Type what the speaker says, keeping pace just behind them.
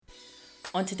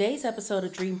On today's episode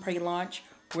of Dream Pray Launch,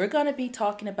 we're going to be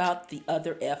talking about the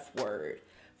other F word,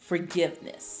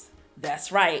 forgiveness.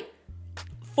 That's right,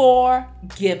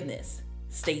 forgiveness.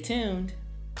 Stay tuned.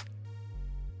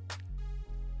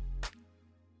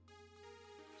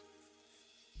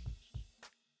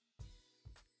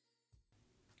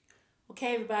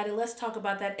 Okay, everybody, let's talk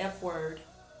about that F word,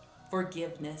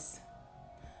 forgiveness.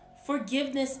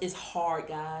 Forgiveness is hard,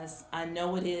 guys. I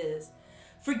know it is.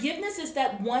 Forgiveness is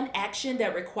that one action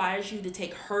that requires you to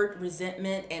take hurt,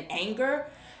 resentment, and anger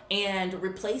and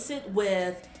replace it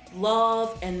with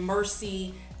love and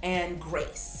mercy and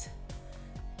grace.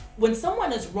 When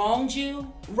someone has wronged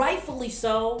you, rightfully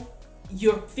so,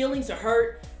 your feelings are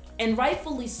hurt, and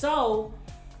rightfully so,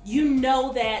 you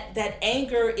know that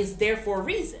anger is there for a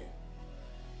reason.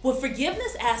 What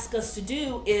forgiveness asks us to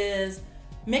do is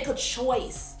make a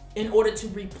choice in order to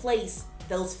replace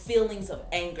those feelings of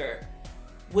anger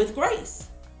with grace.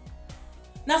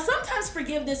 Now, sometimes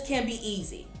forgiveness can be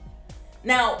easy.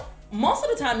 Now, most of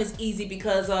the time it's easy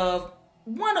because of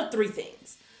one of three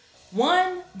things.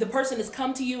 One, the person has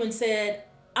come to you and said,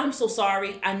 "I'm so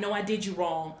sorry, I know I did you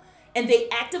wrong." And they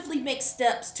actively make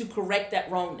steps to correct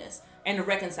that wrongness and to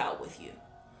reconcile with you.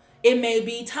 It may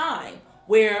be time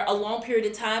where a long period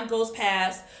of time goes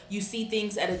past, you see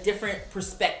things at a different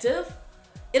perspective.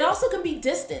 It also can be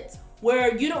distance,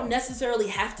 where you don't necessarily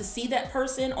have to see that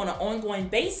person on an ongoing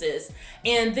basis.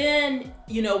 And then,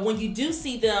 when you do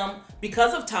see them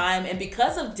because of time and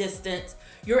because of distance,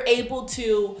 you're able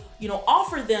to,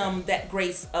 offer them that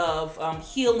grace of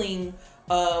healing,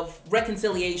 of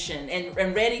reconciliation,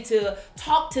 and ready to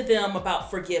talk to them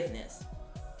about forgiveness.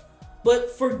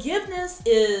 But forgiveness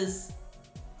is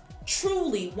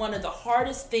truly one of the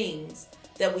hardest things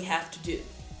that we have to do.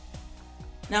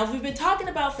 Now, we've been talking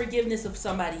about forgiveness of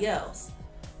somebody else,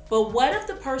 but what if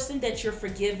the person that you're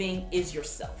forgiving is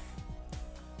yourself?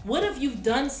 What if you've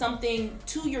done something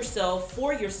to yourself,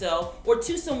 for yourself, or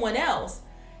to someone else,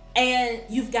 and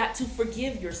you've got to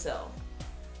forgive yourself?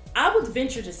 I would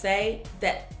venture to say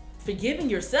that forgiving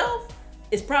yourself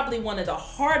is probably one of the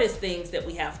hardest things that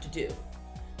we have to do,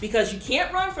 because you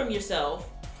can't run from yourself,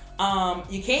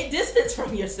 you can't distance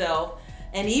from yourself,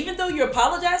 and even though you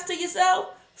apologize to yourself,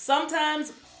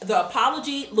 sometimes the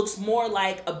apology looks more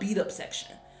like a beat up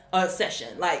session.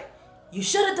 Like, you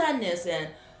should have done this, and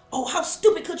oh, how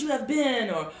stupid could you have been?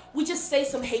 Or we just say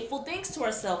some hateful things to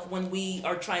ourselves when we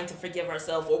are trying to forgive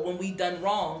ourselves or when we've done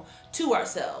wrong to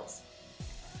ourselves.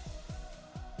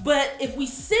 But if we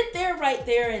sit there right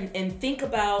there and think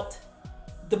about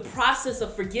the process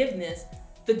of forgiveness,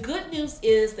 the good news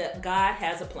is that God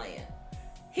has a plan.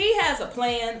 He has a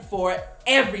plan for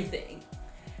everything.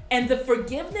 And the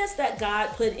forgiveness that God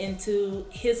put into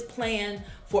his plan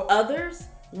for others,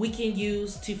 we can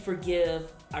use to forgive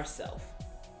ourselves.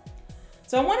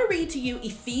 So I want to read to you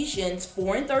Ephesians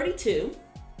 4:32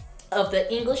 of the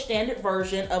English Standard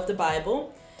Version of the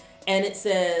Bible. And it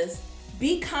says,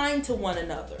 "Be kind to one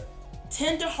another,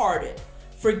 tender-hearted,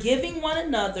 forgiving one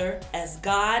another as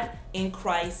God in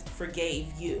Christ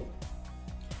forgave you."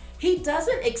 He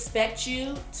doesn't expect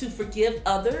you to forgive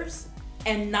others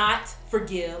and not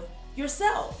forgive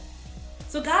yourself.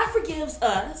 So God forgives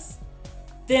us,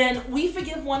 then we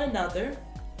forgive one another,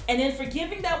 and in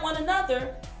forgiving that one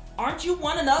another, aren't you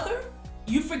one another?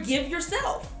 You forgive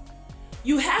yourself.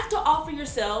 You have to offer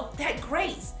yourself that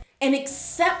grace and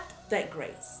accept that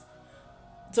grace.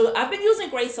 So I've been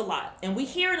using grace a lot, and we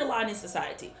hear it a lot in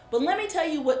society, but let me tell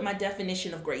you what my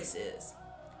definition of grace is.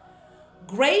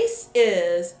 Grace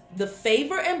is the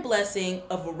favor and blessing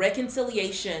of a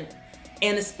reconciliation,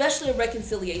 and especially a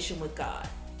reconciliation with God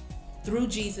through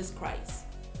Jesus Christ.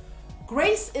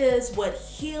 Grace is what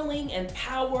healing and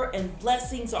power and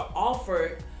blessings are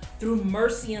offered through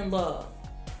mercy and love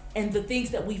and the things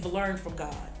that we've learned from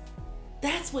God.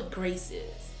 That's what grace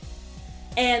is.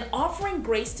 And offering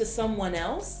grace to someone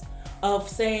else, of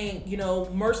saying,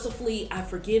 mercifully, I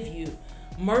forgive you.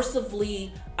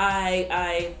 Mercifully,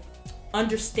 I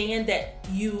understand that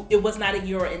it was not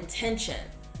your intention,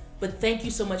 but thank you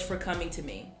so much for coming to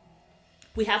me.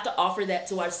 We have to offer that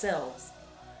to ourselves.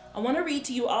 I want to read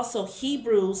to you also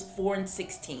Hebrews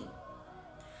 4:16.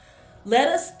 "Let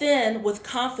us then with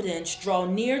confidence draw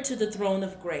near to the throne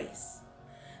of grace,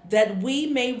 that we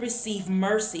may receive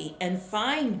mercy and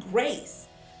find grace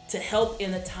to help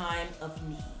in a time of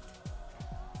need."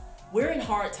 We're in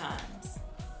hard times,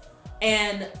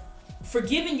 and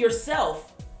forgiving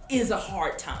yourself is a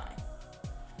hard time.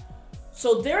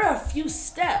 So there are a few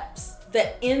steps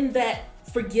that in that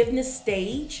forgiveness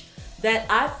stage that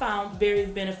I found very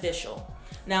beneficial.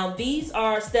 Now, these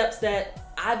are steps that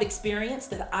I've experienced,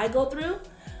 that I go through.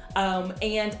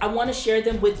 And I want to share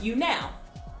them with you now.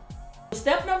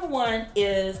 Step number one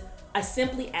is I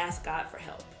simply ask God for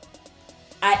help.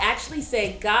 I actually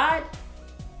say, God,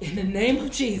 in the name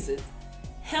of Jesus,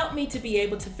 help me to be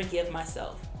able to forgive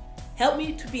myself. Help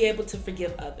me to be able to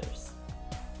forgive others.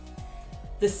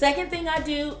 The second thing I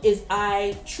do is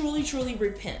I truly, truly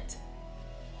repent.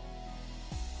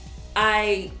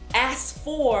 I ask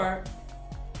for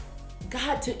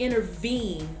God to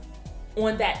intervene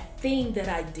on that thing that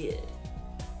I did.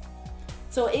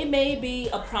 So it may be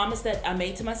a promise that I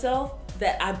made to myself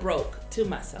that I broke to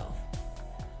myself.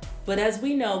 But as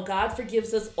we know, God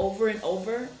forgives us over and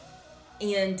over.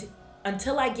 And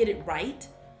until I get it right,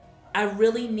 I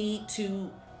really need to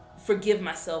forgive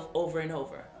myself over and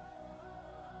over.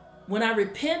 When I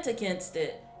repent against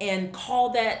it and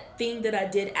call that thing that I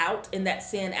did out and that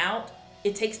sin out,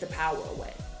 it takes the power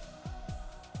away.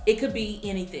 It could be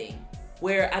anything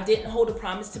where I didn't hold a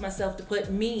promise to myself to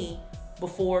put me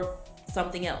before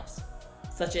something else,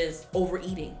 such as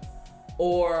overeating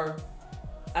or,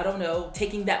 I don't know,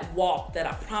 taking that walk that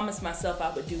I promised myself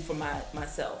I would do for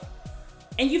myself.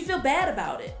 And you feel bad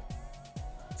about it.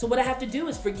 So what I have to do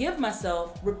is forgive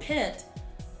myself, repent,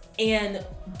 and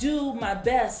do my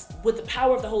best with the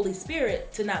power of the Holy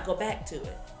Spirit to not go back to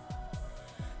it.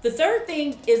 The third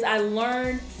thing is I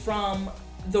learn from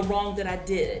the wrong that I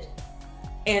did,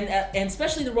 and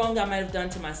especially the wrong I might have done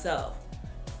to myself.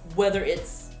 Whether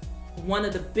it's one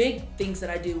of the big things that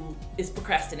I do is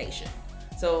procrastination.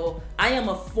 So I am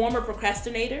a former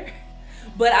procrastinator,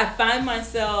 but I find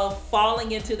myself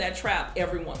falling into that trap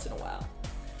every once in a while.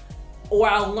 Or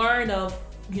I'll learn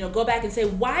go back and say,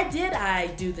 why did I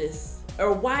do this?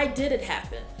 Or why did it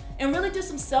happen? And really do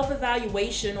some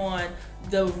self-evaluation on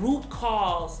the root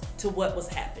cause to what was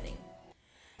happening.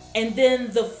 And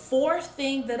then the fourth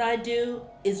thing that I do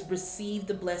is receive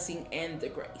the blessing and the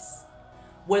grace.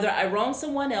 Whether I wrong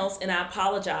someone else and I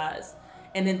apologize,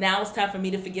 and then now it's time for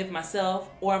me to forgive myself,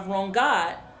 or I've wronged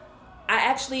God, I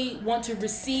actually want to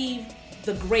receive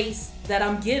the grace that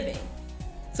I'm giving.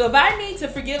 So if I need to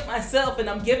forgive myself and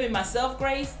I'm giving myself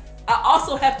grace, I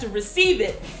also have to receive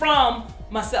it from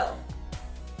myself.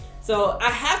 So I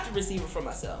have to receive it from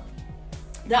myself.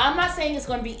 Now, I'm not saying it's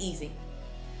going to be easy.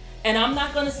 And I'm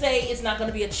not going to say it's not going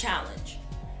to be a challenge.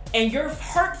 And your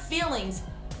hurt feelings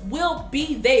will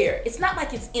be there. It's not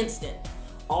like it's instant.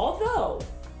 Although,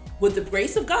 with the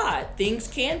grace of God, things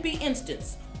can be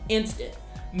instant.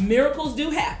 Miracles do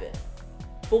happen.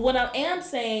 But what I am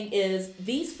saying is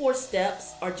these 4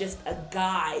 steps are just a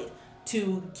guide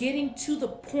to getting to the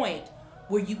point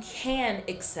where you can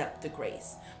accept the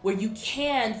grace, where you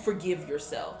can forgive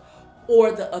yourself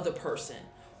or the other person,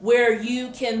 where you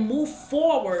can move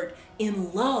forward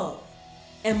in love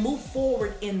and move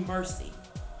forward in mercy.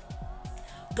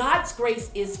 God's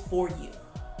grace is for you.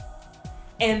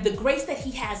 And the grace that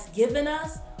He has given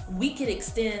us, we can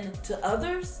extend to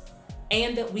others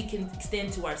and that we can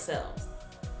extend to ourselves.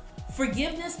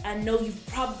 Forgiveness, I know you've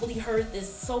probably heard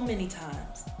this so many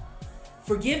times.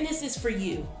 Forgiveness is for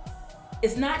you.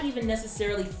 It's not even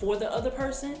necessarily for the other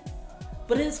person,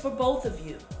 but it is for both of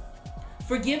you.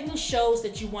 Forgiveness shows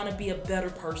that you want to be a better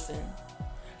person.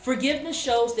 Forgiveness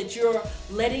shows that you're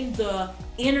letting the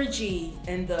energy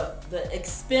and the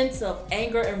expense of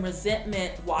anger and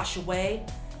resentment wash away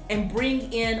and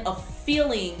bring in a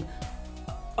feeling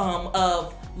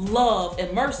of love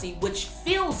and mercy, which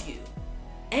fills you.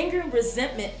 Anger and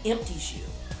resentment empties you.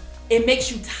 It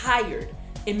makes you tired.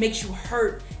 It makes you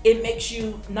hurt. It makes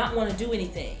you not want to do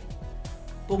anything.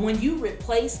 But when you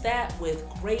replace that with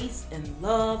grace and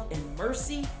love and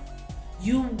mercy,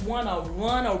 you want to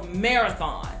run a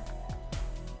marathon.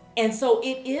 And so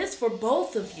it is for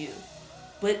both of you,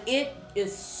 but it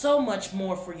is so much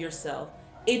more for yourself.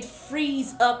 It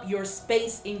frees up your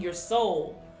space in your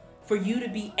soul for you to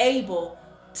be able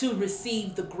to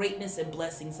receive the greatness and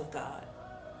blessings of God.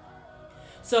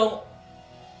 So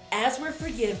as we're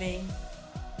forgiving,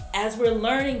 as we're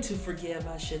learning to forgive,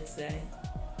 I should say,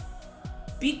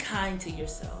 be kind to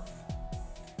yourself.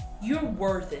 You're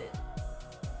worth it.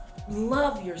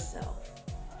 Love yourself.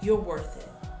 You're worth it.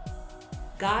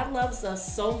 God loves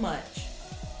us so much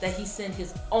that He sent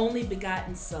His only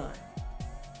begotten Son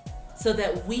so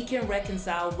that we can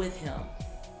reconcile with Him.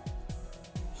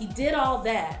 He did all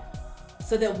that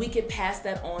so that we could pass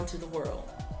that on to the world.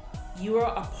 You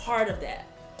are a part of that.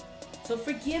 So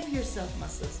forgive yourself, my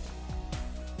sister.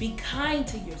 Be kind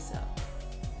to yourself.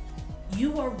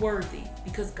 You are worthy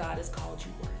because God has called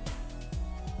you worthy.